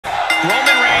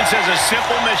Roman Reigns has a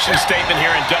simple mission statement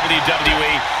here in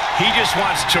WWE. He just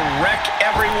wants to wreck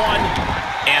everyone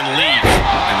and leave.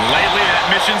 And lately, that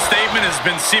mission statement has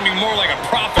been seeming more like a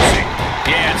prophecy.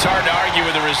 Yeah, it's hard to argue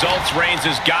with the results Reigns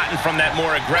has gotten from that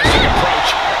more aggressive approach.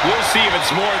 We'll see if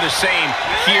it's more of the same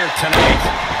here tonight.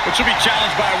 But she'll be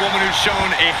challenged by a woman who's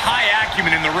shown a high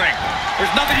acumen in the ring.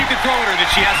 There's nothing you can throw at her that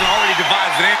she hasn't already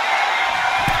devised it in.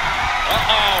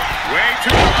 Uh-oh, way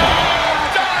too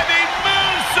long. Diving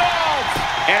moonsault!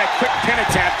 And a quick pin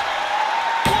attempt.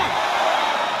 1,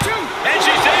 2, and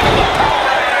she's able to power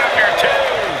right after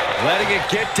 2. Letting it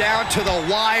get down to the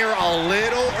wire a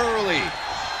little early.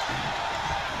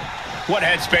 What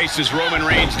headspace does Roman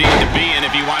Reigns need to be in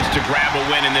if he wants to grab a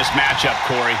win in this matchup,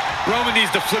 Corey? Roman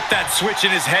needs to flip that switch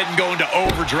in his head and go into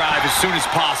overdrive as soon as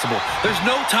possible. There's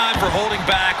no time for holding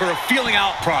back or a feeling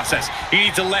out process. He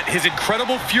needs to let his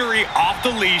incredible fury off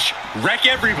the leash, wreck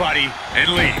everybody, and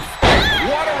leave.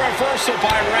 What a reversal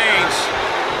by Reigns.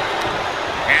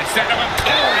 And set him up.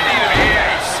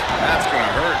 Yes. That's going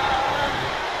to hurt.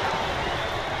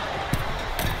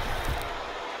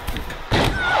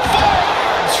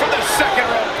 For the second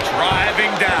rope. Driving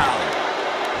down.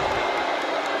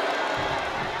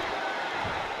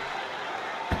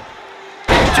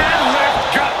 Deadlift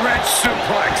gut-wrench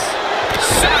suplex.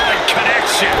 Solid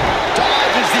connection.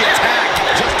 Dodge is the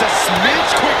attack. Just a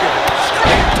smidge quicker.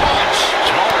 Straight punch.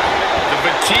 The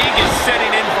fatigue is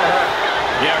setting in for her.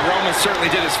 Yeah, Roman certainly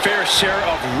did his fair share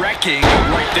of wrecking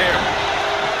right there.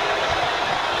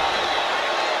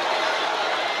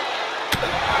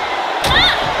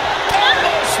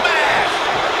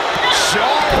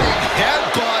 Jarring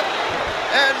headbutt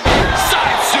and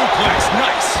side suplex.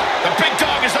 Nice. The big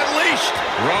dog is unleashed.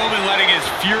 Roman letting his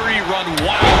fury run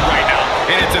wild right now,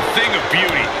 and it's a thing of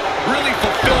beauty. Really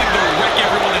fulfilling the wreck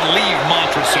everyone and leave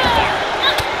mantra so far.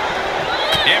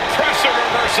 Impressive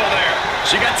reversal there.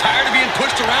 She got tired of being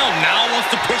pushed around, now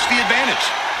wants to push the advantage.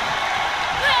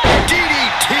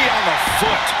 DDT on the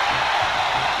foot.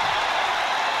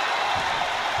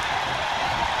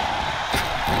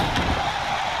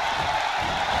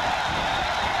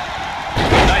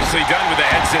 Nicely done with the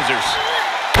head scissors.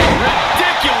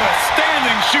 Ridiculous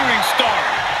standing shooting star.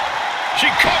 She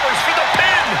covers for the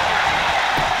pin.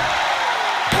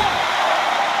 1,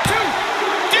 2,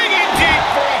 digging deep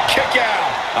for a kick out.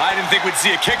 I didn't think we'd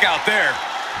see a kick out there.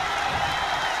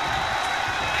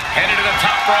 Headed to the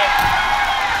top rope.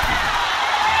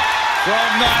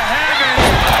 From the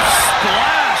heavens, a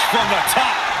splash from the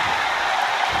top.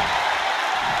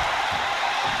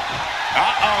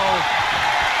 Uh-oh.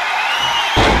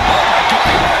 Oh, my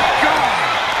God.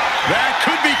 That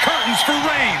could be curtains for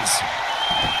Reigns.